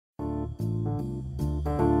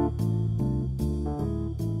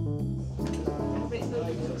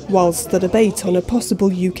Whilst the debate on a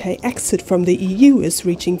possible UK exit from the EU is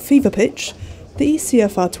reaching fever pitch, the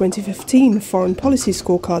ECFR 2015 Foreign Policy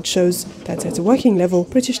Scorecard shows that at a working level,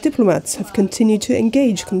 British diplomats have continued to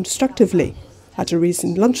engage constructively. At a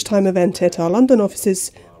recent lunchtime event at our London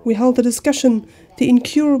offices, we held a discussion, The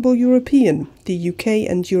Incurable European, the UK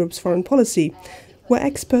and Europe's Foreign Policy, where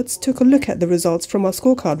experts took a look at the results from our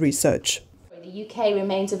scorecard research. The UK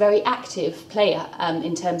remains a very active player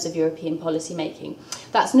in terms of European policy making.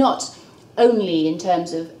 That's not only in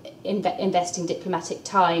terms of investing diplomatic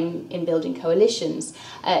time in building coalitions,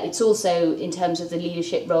 it's also in terms of the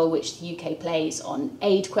leadership role which the UK plays on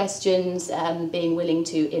aid questions, being willing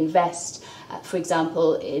to invest, for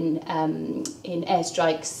example, in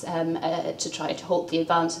airstrikes to try to halt the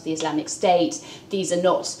advance of the Islamic State. These are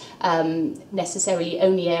not necessarily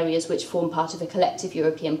only areas which form part of a collective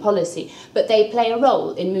European policy, but they play a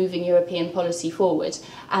role in moving European policy forward.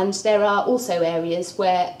 And there are also areas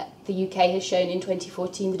where the UK has shown in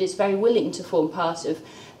 2014 that it's very willing to form part of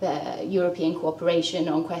the European cooperation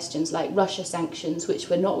on questions like Russia sanctions, which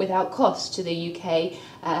were not without cost to the UK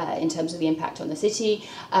in terms of the impact on the city,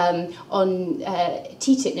 on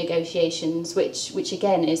TTIP negotiations, which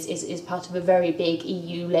again is part of a very big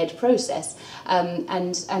EU-led process.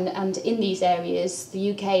 And in these areas,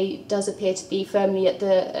 the UK does appear to be firmly at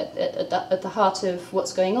the heart of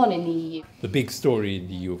what's going on in the EU. The big story in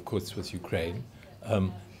the EU, of course, was Ukraine.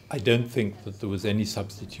 I don't think that there was any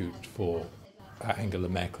substitute for Angela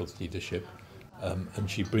Merkel's leadership, and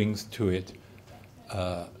she brings to it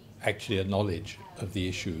actually a knowledge of the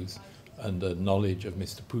issues and a knowledge of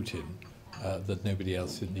Mr. Putin that nobody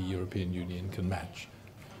else in the European Union can match.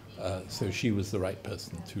 So she was the right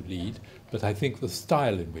person to lead, but I think the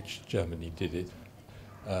style in which Germany did it,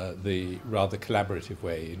 the rather collaborative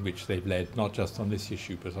way in which they've led not just on this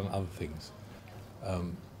issue but on other things,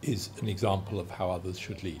 is an example of how others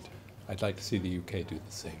should lead. I'd like to see the UK do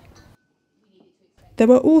the same. There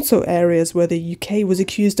were also areas where the UK was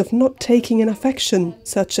accused of not taking enough action,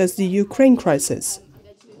 such as the Ukraine crisis.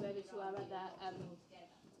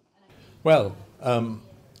 Well,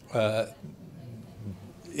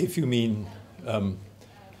 if you mean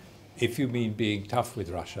being tough with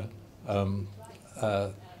Russia,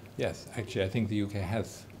 yes, actually I think the UK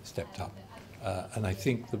has stepped up, and I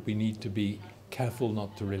think that we need to be careful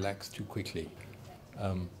not to relax too quickly.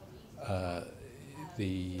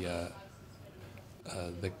 The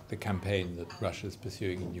campaign that Russia is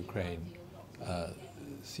pursuing in Ukraine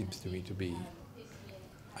seems to me to be,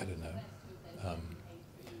 I don't know,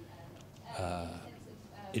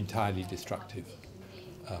 entirely destructive.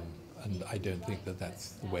 And I don't think that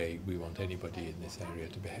that's the way we want anybody in this area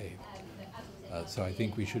to behave. So I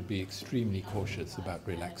think we should be extremely cautious about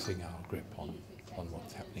relaxing our grip on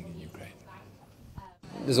what's happening in Ukraine.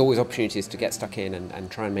 There's always opportunities to get stuck in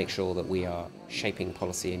and try and make sure that we are shaping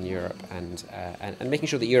policy in Europe and making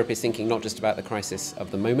sure that Europe is thinking not just about the crisis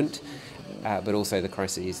of the moment, but also the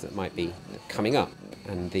crises that might be coming up.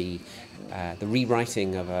 And the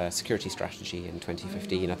rewriting of a security strategy in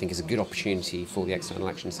 2015, I think, is a good opportunity for the External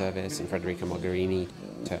Action Service and Federica Mogherini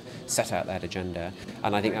to set out that agenda.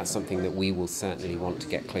 And I think that's something that we will certainly want to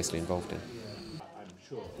get closely involved in.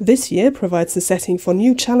 This year provides the setting for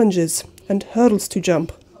new challenges and hurdles to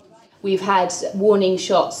jump. We've had warning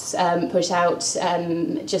shots put out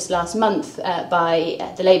just last month by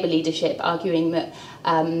the Labour leadership, arguing that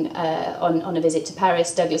on a visit to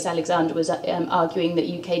Paris, Douglas Alexander was arguing that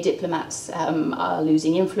UK diplomats are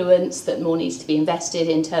losing influence, that more needs to be invested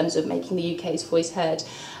in terms of making the UK's voice heard.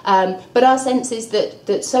 But our sense is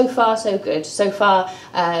that so far so good. So far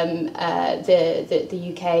the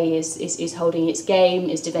UK is holding its game,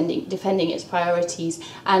 is defending its priorities,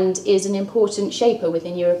 and is an important shaper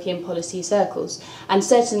within European policy circles. And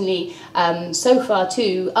certainly so far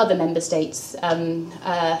too, other member states,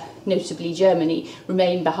 notably Germany,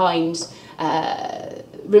 remain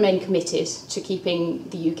committed to keeping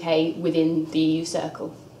the UK within the EU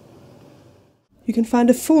circle. You can find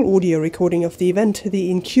a full audio recording of the event, The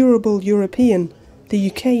Incurable European, the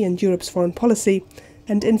UK and Europe's Foreign Policy,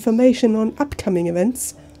 and information on upcoming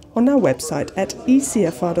events on our website at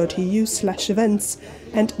ecfr.eu/events,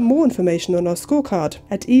 and more information on our scorecard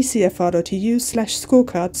at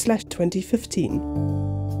ecfr.eu/scorecard/2015.